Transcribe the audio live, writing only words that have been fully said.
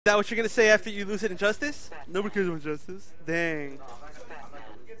that what you're gonna say after you lose it in Justice? Nobody cares about Justice. Dang.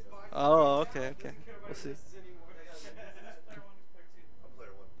 Oh, okay. We'll see.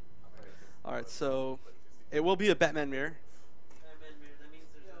 Alright, so it will be a Batman mirror.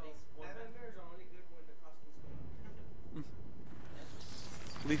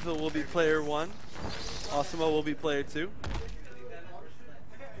 Lethal will be player 1. Awesomo will be player 2.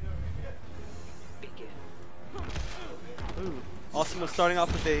 Ooh. Awesomo starting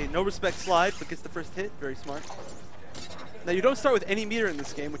off with a no respect slide, but gets the first hit. Very smart. Now you don't start with any meter in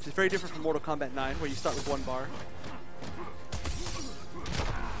this game, which is very different from Mortal Kombat 9, where you start with 1 bar.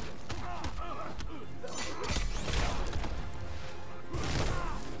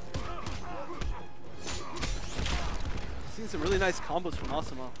 Seeing some really nice combos from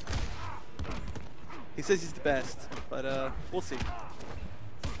Awesomo. He says he's the best, but we'll see.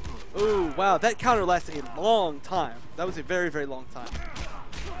 Ooh, wow, that counter lasted a long time. That was a very, very long time.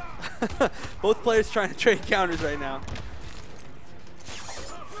 Both players trying to trade counters right now.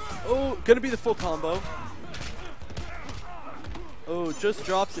 Oh, gonna be the full combo. Oh, just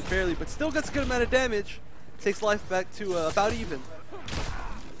drops it barely, but still gets a good amount of damage. Takes life back to about even.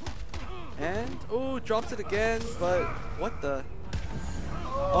 And, oh, drops it again, but what the?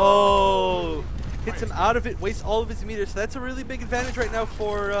 Oh, hits him out of it, wastes all of his meters. So that's a really big advantage right now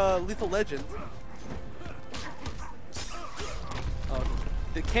for Lethal Legend. Oh,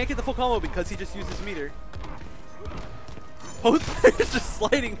 they can't get the full combo because he just used his meter. Both players just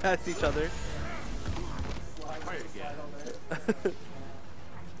sliding past each other.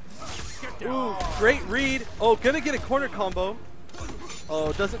 Ooh, great read. Oh, gonna get a corner combo.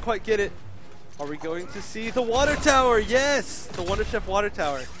 Oh, doesn't quite get it. Are we going to see the water tower? Yes, the Wonder Chef water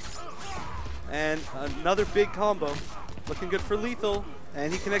tower. And another big combo. Looking good for Lethal.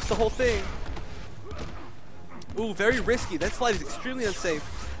 And he connects the whole thing. Ooh, very risky. That slide is extremely unsafe.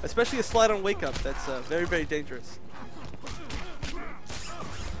 Especially a slide on wake up. That's very, very dangerous.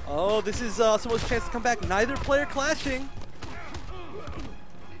 Oh, this is Awesomo's chance to come back. Neither player clashing.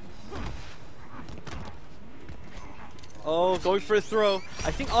 Oh, going for a throw.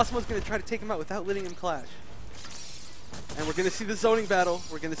 I think Awesomo's going to try to take him out without letting him clash. And we're going to see the zoning battle.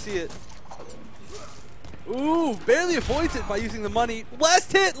 We're going to see it. Ooh, barely avoids it by using the money.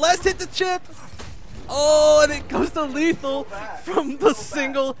 Last hit to chip. Oh, and it goes to Lethal from the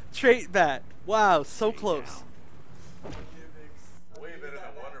single trait bat. Wow, so close. Way better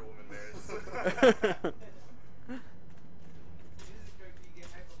than Wonder Woman there.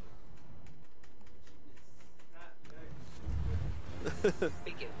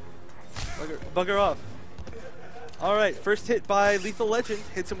 Bugger off. Alright, first hit by Lethal Legend.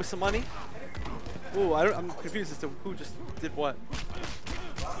 Hits him with some money. Ooh, I'm confused as to who just did what.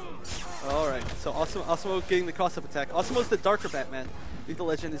 Alright, so Awesomo getting the cross-up attack. Awesomo's the darker Batman. Lethal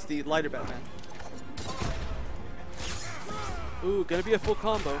Legend is the lighter Batman. Ooh, gonna be a full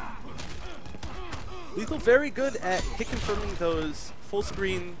combo. Lethal very good at hit confirming those full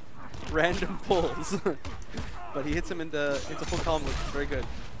screen random pulls. But he hits him into full combos. Very good.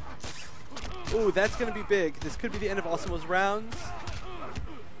 Ooh, that's gonna be big. This could be the end of Awesomo's rounds.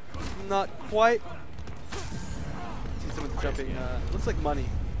 Not quite. Sees him with the jumping. Looks like money.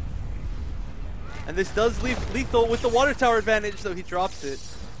 And this does leave Lethal with the water tower advantage, so he drops it.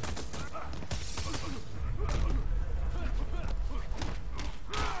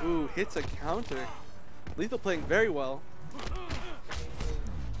 Ooh, hits a counter. Lethal playing very well.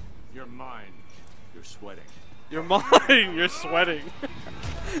 You're mine. You're sweating. You're mine. You're sweating.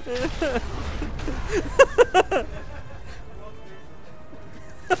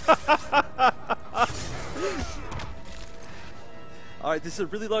 Alright, this is a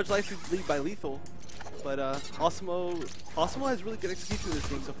really large life lead by Lethal. But Awesomo has really good execution in this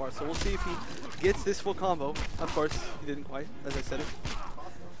game so far, so we'll see if he gets this full combo. Of course, he didn't quite, as I said it.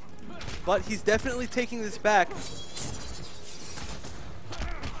 But he's definitely taking this back.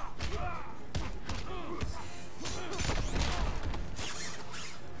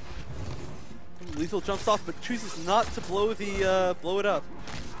 Lethal jumps off, but chooses not to blow it up.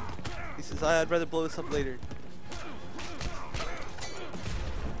 He says, "I'd rather blow this up later."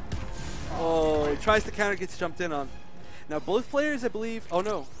 Oh, he tries to counter, gets jumped in on. Now both players, I believe. Oh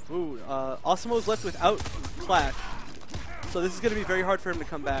no! Ooh, Awesomo's left without clash, so this is going to be very hard for him to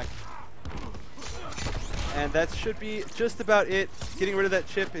come back. And that should be just about it. Getting rid of that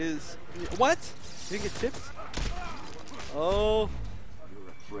chip is what? You didn't get chipped? Oh. You're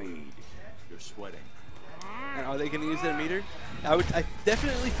afraid. You're sweating. And are they going to use their meter? I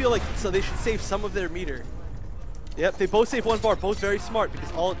definitely feel like so they should save some of their meter. Yep, they both save 1 bar, both very smart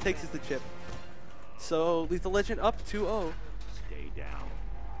because all it takes is the chip. So Lethal Legend up 2-0. Stay down.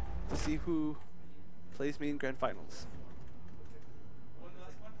 see who plays me in grand finals.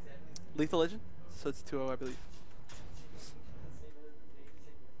 Lethal Legend? So it's 2-0, I believe.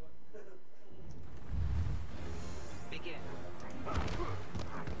 Begin.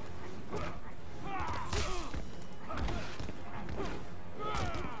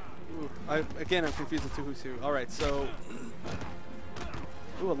 Ooh, I'm confused as to who's who. All right, so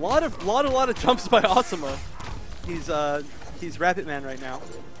ooh, a lot of jumps by Awesomo. He's Rapid Man right now.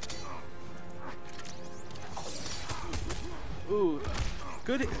 Ooh,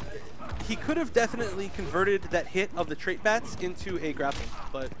 good. He could have definitely converted that hit of the trait bats into a grapple,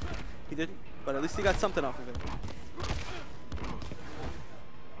 but he didn't. But at least he got something off of it.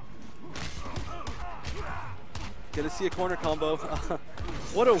 Get to see a corner combo.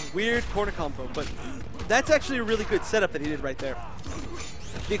 What a weird corner combo, but that's actually a really good setup that he did right there.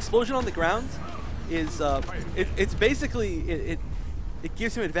 The explosion on the ground is it's basically it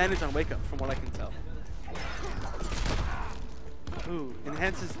gives him advantage on wake up from what I can tell. Ooh,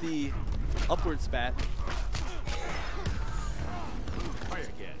 enhances the upward spat. Try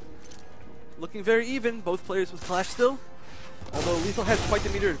again. Looking very even, both players with Clash still. Although Lethal has quite the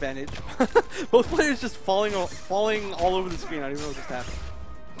meter advantage. Both players just falling all over the screen. I don't even know what just happened.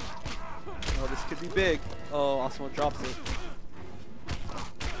 Oh, this could be big. Oh, Awesomo drops it.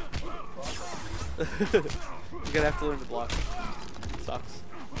 You're gonna have to learn to block. It sucks.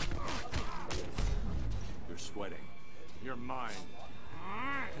 You're sweating. You're mine.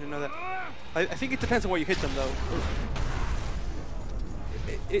 I didn't know that. I think it depends on where you hit them, though.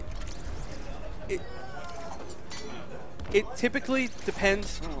 It typically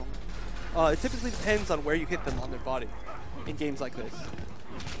depends. It typically depends on where you hit them on their body in games like this.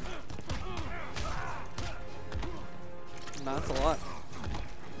 Nah, that's a lot.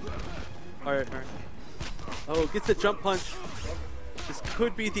 All right. Oh, gets the jump punch. This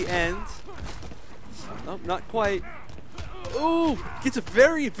could be the end. Nope, not quite. Ooh, gets a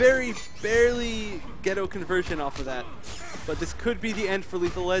very, very barely ghetto conversion off of that. But this could be the end for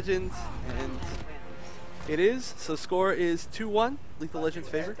Lethal Legend, and it is. So score is 2-1, Lethal Legend's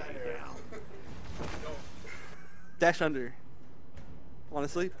favor. Dash under. Want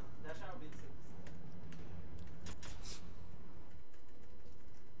to sleep?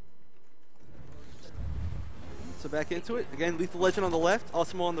 So back into it. Again, Lethal Legend on the left,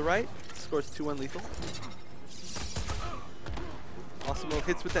 Awesomo on the right. Scores 2-1 Lethal. Awesomo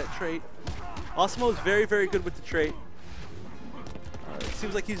hits with that trait. Awesomo is very, very good with the trait. It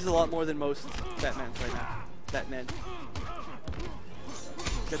seems like he uses a lot more than most Batmans right now. Batman.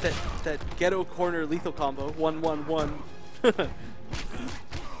 Got that ghetto corner lethal combo. 1-1-1.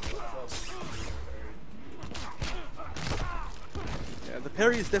 Yeah, the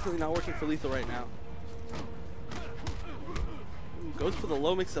parry is definitely not working for Lethal right now. Ooh, goes for the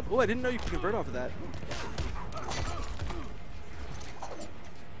low mix-up. Oh, I didn't know you could convert off of that.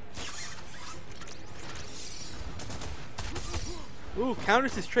 Ooh,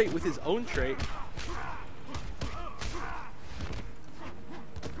 counters his trait with his own trait.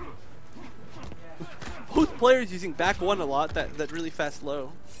 Both players using back one a lot, that really fast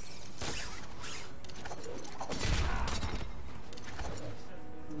low.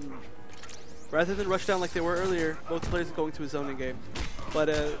 Rather than rush down like they were earlier, both players are going to a zoning game. But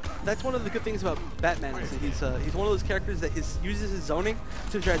that's one of the good things about Batman, is that he's one of those characters that uses his zoning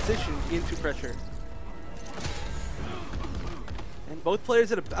to transition into pressure. And both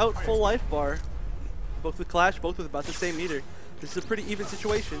players at about full life bar, both with Clash, both with about the same meter. This is a pretty even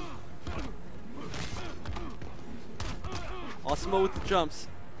situation. Awesomo with the jumps.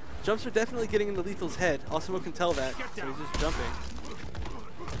 Jumps are definitely getting into Lethal's head. Awesomo can tell that, so he's just jumping.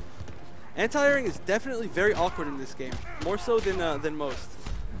 Anti-airing is definitely very awkward in this game, more so than most.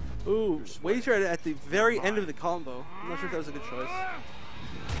 Ooh, wager at the very end of the combo. I'm not sure if that was a good choice.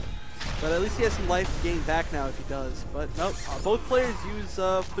 But at least he has some life gained back now if he does. But nope, both players use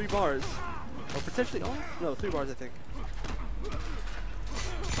 3 bars. Or potentially, oh, no, 3 bars I think.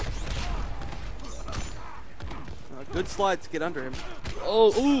 Good slide to get under him.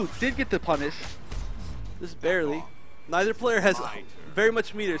 Oh, ooh, did get the punish. Just barely. Neither player has very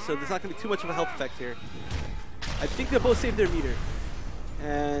much meter, so there's not going to be too much of a health effect here. I think they both saved their meter.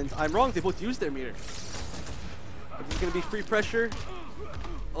 And I'm wrong, they both used their meter. This is going to be free pressure.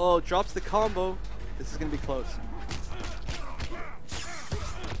 Oh, drops the combo. This is going to be close.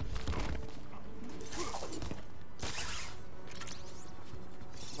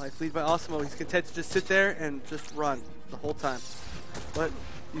 Life lead by Awesomo. He's content to just sit there and just run the whole time. But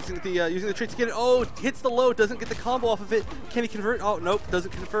using the trait to get it. Oh, hits the low, doesn't get the combo off of it. Can he convert? Oh, nope, doesn't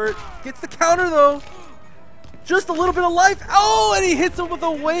convert. Gets the counter though. Just a little bit of life. Oh, and he hits him with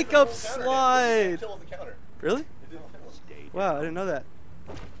a wake-up slide. Kill with the counter. Really? It didn't kill. Wow, I didn't know that.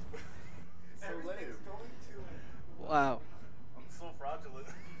 So lame. Wow. I'm so fraudulent.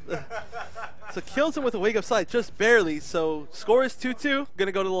 So kills him with a wake-up slide, just barely. So score is 2-2.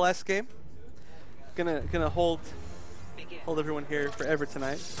 Gonna go to the last game. Gonna hold everyone here forever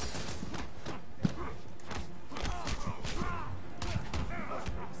tonight.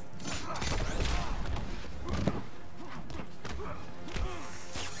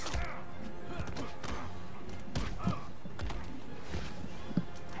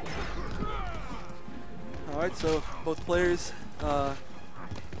 Alright, so both players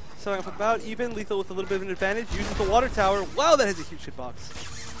starting off about even. Lethal with a little bit of an advantage. Uses the water tower. Wow, that has a huge hitbox.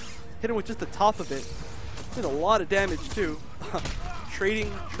 Hit him with just the top of it. Did a lot of damage too.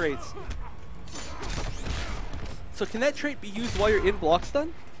 Trading traits. So can that trait be used while you're in block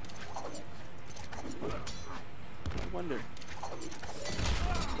stun? I wonder.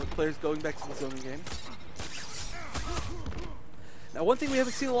 Both players going back to the zoning game. Now, one thing we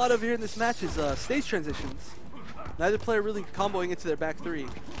haven't seen a lot of here in this match is stage transitions. Neither player really comboing into their back three.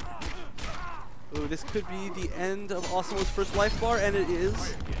 Ooh, this could be the end of Awesomo's first life bar, and it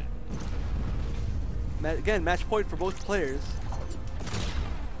is. Again, match point for both players.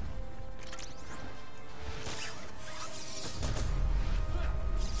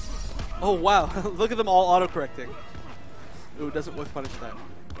 Oh wow, look at them all auto-correcting. Ooh, doesn't whiff punish that.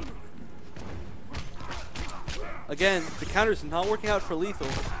 Again, the counter's not working out for Lethal.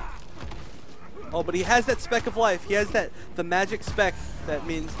 Oh, but he has that speck of life. He has the magic speck that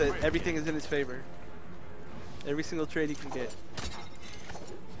means that everything is in his favor. Every single trade he can get.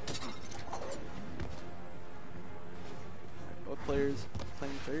 Both players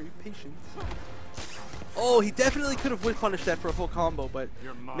playing very patient. Oh, he definitely could have whiff punished that for a full combo, but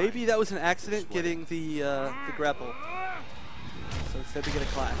maybe that was an accident getting the grapple. So instead we get a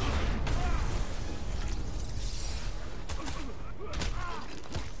clash.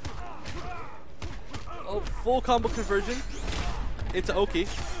 Oh, full combo conversion into Oki.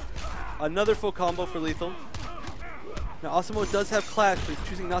 Another full combo for Lethal. Now Awesomo does have Clash, but he's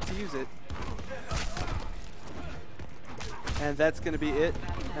choosing not to use it. And that's going to be it.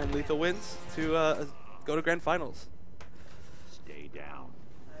 And Lethal wins to go to Grand Finals. Stay down.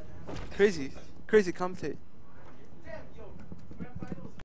 Crazy commentate.